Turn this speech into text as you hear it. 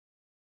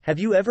Have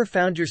you ever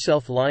found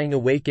yourself lying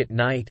awake at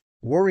night,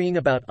 worrying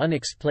about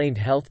unexplained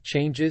health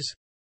changes?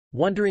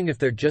 Wondering if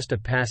they're just a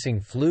passing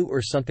flu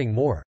or something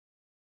more?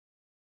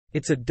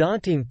 It's a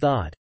daunting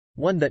thought,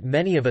 one that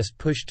many of us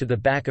push to the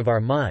back of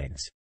our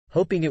minds,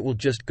 hoping it will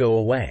just go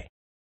away.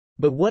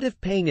 But what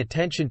if paying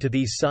attention to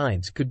these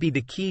signs could be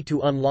the key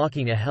to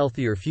unlocking a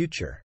healthier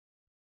future?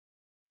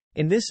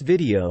 In this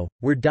video,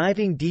 we're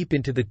diving deep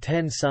into the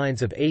 10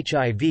 signs of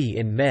HIV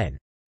in men,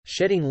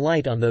 shedding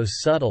light on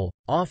those subtle,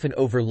 often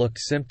overlooked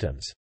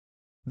symptoms.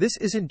 This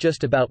isn't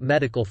just about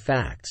medical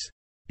facts.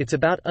 It's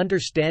about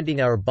understanding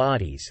our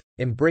bodies,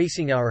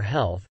 embracing our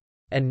health,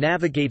 and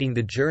navigating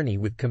the journey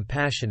with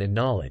compassion and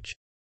knowledge.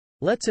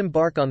 Let's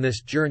embark on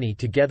this journey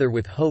together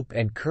with hope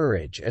and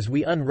courage as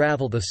we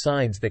unravel the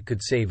signs that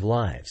could save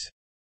lives.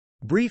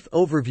 Brief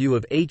overview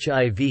of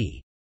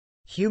HIV.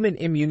 Human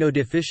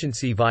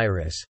immunodeficiency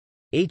virus,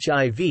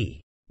 HIV,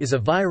 is a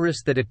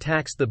virus that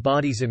attacks the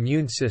body's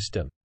immune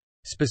system,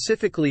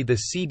 specifically the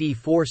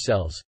CD4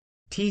 cells,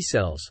 T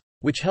cells,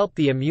 which help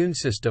the immune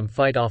system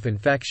fight off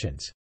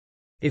infections.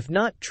 If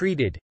not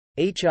treated,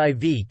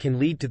 HIV can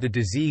lead to the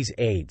disease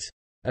AIDS,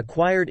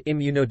 acquired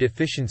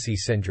immunodeficiency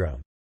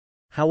syndrome.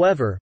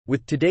 However,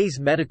 with today's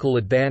medical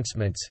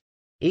advancements,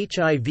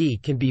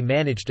 HIV can be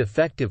managed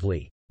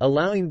effectively,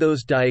 allowing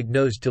those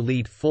diagnosed to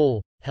lead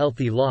full,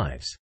 healthy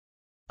lives.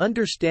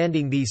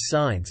 Understanding these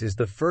signs is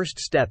the first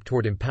step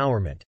toward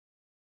empowerment.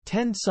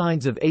 10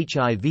 signs of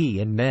HIV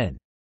in men.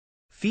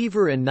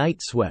 Fever and night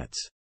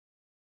sweats.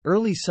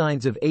 Early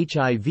signs of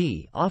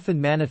HIV often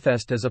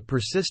manifest as a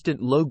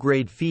persistent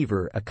low-grade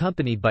fever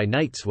accompanied by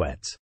night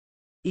sweats.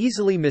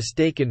 Easily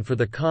mistaken for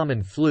the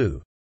common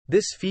flu,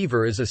 this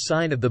fever is a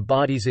sign of the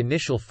body's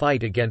initial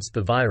fight against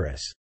the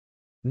virus.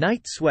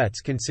 Night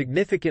sweats can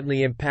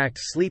significantly impact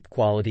sleep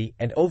quality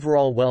and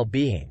overall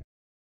well-being.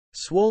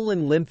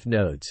 Swollen lymph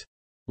nodes.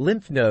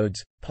 Lymph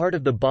nodes, part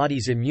of the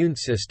body's immune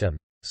system,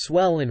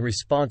 swell in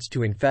response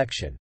to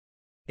infection.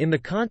 In the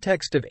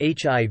context of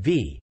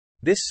HIV,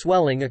 this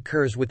swelling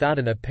occurs without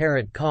an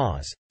apparent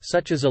cause,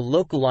 such as a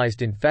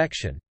localized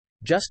infection,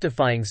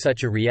 justifying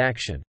such a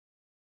reaction.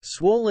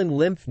 Swollen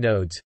lymph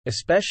nodes,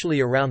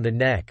 especially around the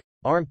neck,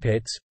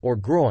 armpits, or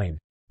groin,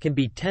 can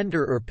be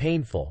tender or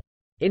painful,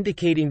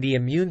 indicating the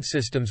immune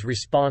system's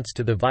response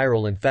to the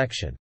viral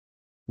infection.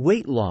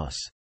 Weight loss.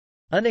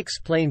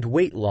 Unexplained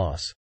weight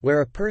loss,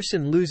 where a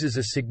person loses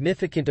a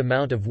significant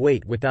amount of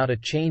weight without a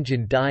change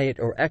in diet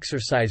or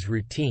exercise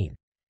routine,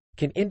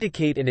 can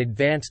indicate an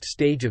advanced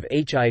stage of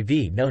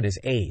HIV known as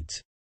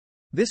AIDS.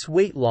 This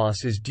weight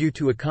loss is due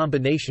to a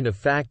combination of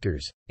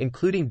factors,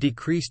 including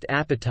decreased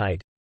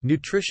appetite,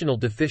 nutritional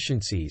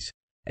deficiencies,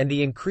 and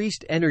the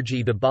increased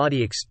energy the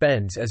body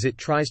expends as it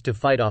tries to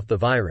fight off the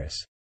virus.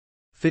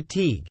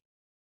 Fatigue.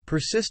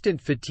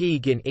 Persistent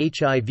fatigue in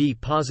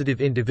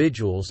HIV-positive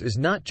individuals is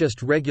not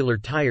just regular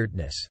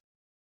tiredness.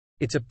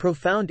 It's a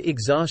profound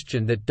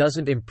exhaustion that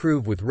doesn't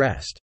improve with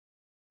rest.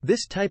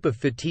 This type of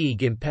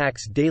fatigue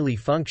impacts daily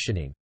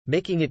functioning,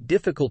 making it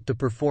difficult to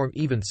perform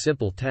even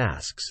simple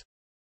tasks.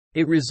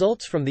 It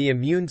results from the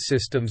immune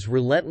system's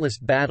relentless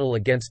battle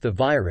against the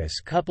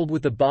virus coupled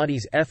with the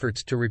body's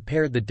efforts to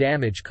repair the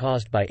damage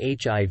caused by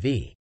HIV.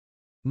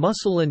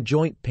 Muscle and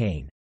joint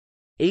pain.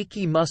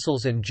 Achy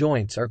muscles and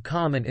joints are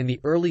common in the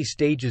early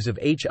stages of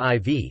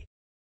HIV,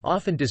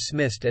 often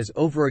dismissed as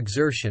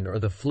overexertion or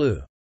the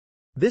flu.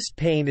 This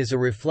pain is a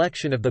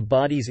reflection of the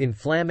body's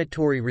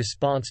inflammatory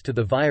response to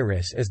the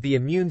virus as the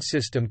immune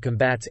system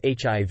combats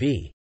HIV.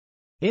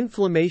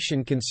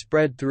 Inflammation can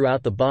spread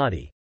throughout the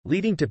body,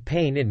 leading to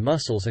pain in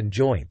muscles and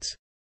joints.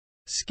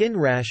 Skin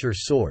rash or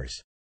sores.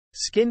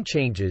 Skin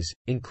changes,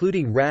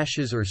 including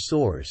rashes or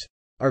sores,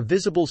 are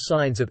visible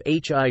signs of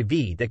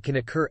HIV that can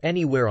occur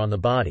anywhere on the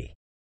body.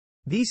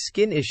 These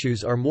skin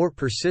issues are more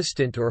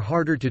persistent or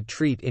harder to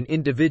treat in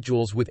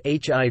individuals with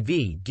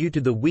HIV due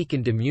to the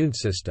weakened immune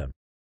system.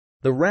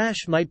 The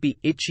rash might be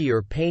itchy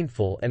or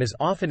painful and is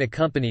often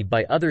accompanied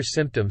by other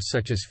symptoms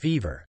such as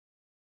fever.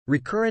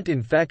 Recurrent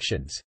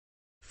infections.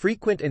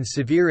 Frequent and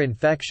severe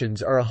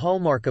infections are a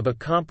hallmark of a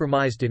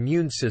compromised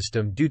immune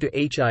system due to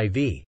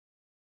HIV.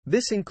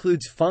 This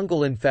includes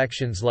fungal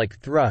infections like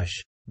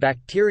thrush,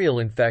 bacterial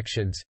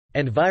infections,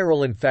 and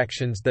viral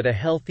infections that a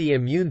healthy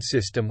immune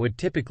system would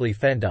typically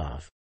fend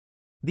off.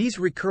 These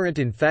recurrent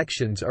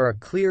infections are a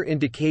clear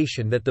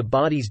indication that the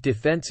body's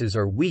defenses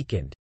are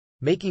weakened,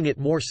 making it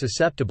more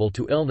susceptible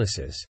to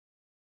illnesses.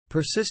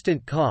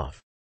 Persistent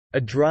cough. A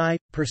dry,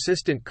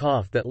 persistent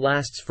cough that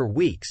lasts for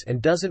weeks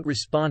and doesn't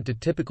respond to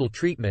typical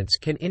treatments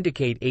can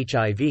indicate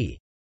HIV.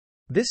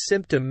 This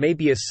symptom may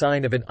be a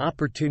sign of an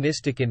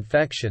opportunistic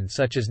infection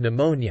such as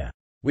pneumonia,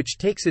 which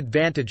takes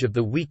advantage of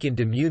the weakened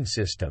immune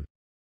system.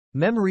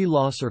 Memory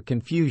loss or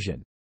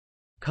confusion.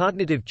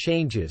 Cognitive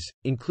changes,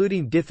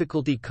 including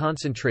difficulty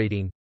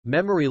concentrating,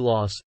 memory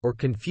loss, or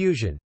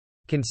confusion,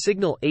 can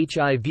signal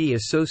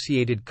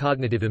HIV-associated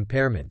cognitive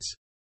impairments.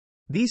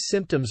 These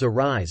symptoms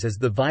arise as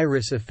the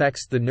virus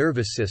affects the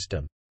nervous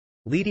system,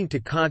 leading to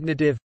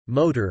cognitive,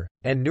 motor,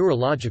 and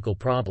neurological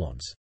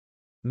problems.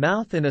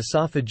 Mouth and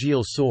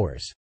esophageal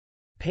sores.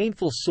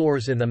 Painful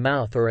sores in the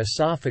mouth or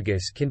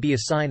esophagus can be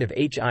a sign of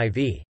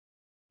HIV.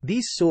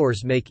 These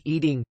sores make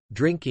eating,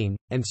 drinking,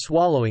 and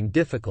swallowing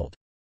difficult,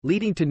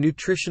 leading to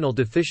nutritional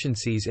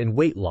deficiencies and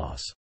weight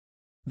loss.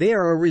 They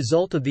are a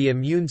result of the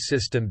immune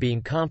system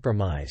being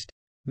compromised,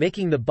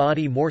 making the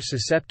body more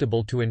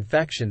susceptible to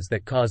infections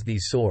that cause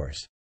these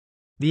sores.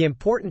 The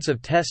importance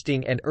of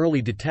testing and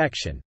early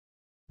detection.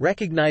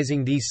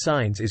 Recognizing these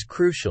signs is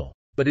crucial,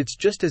 but it's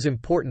just as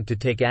important to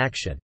take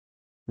action.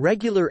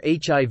 Regular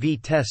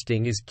HIV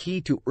testing is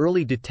key to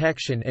early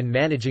detection and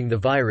managing the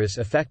virus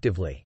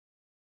effectively.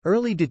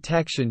 Early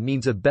detection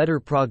means a better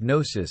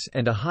prognosis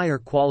and a higher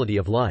quality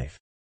of life.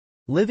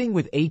 Living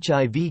with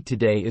HIV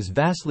today is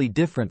vastly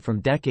different from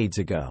decades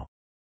ago.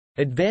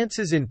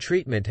 Advances in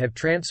treatment have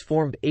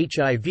transformed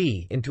HIV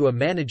into a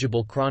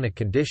manageable chronic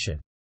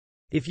condition.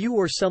 If you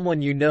or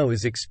someone you know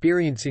is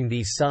experiencing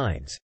these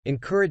signs,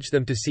 encourage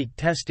them to seek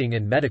testing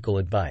and medical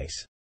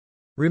advice.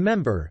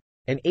 Remember,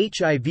 an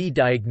HIV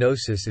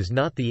diagnosis is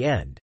not the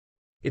end.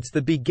 It's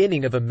the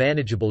beginning of a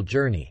manageable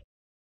journey.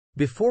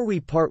 Before we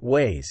part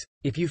ways,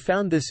 if you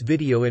found this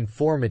video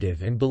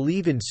informative and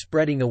believe in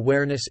spreading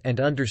awareness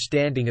and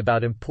understanding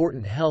about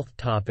important health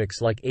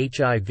topics like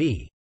HIV,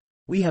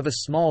 we have a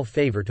small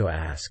favor to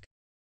ask.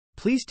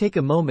 Please take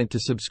a moment to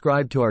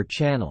subscribe to our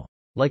channel,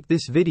 like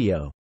this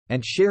video,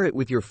 and share it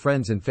with your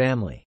friends and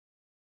family.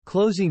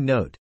 Closing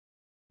note.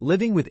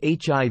 Living with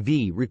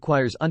HIV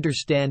requires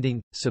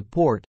understanding,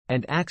 support,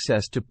 and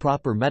access to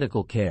proper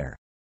medical care.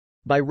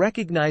 By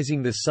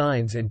recognizing the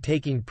signs and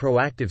taking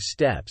proactive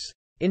steps,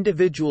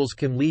 individuals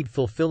can lead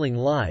fulfilling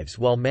lives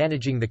while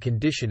managing the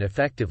condition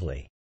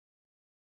effectively.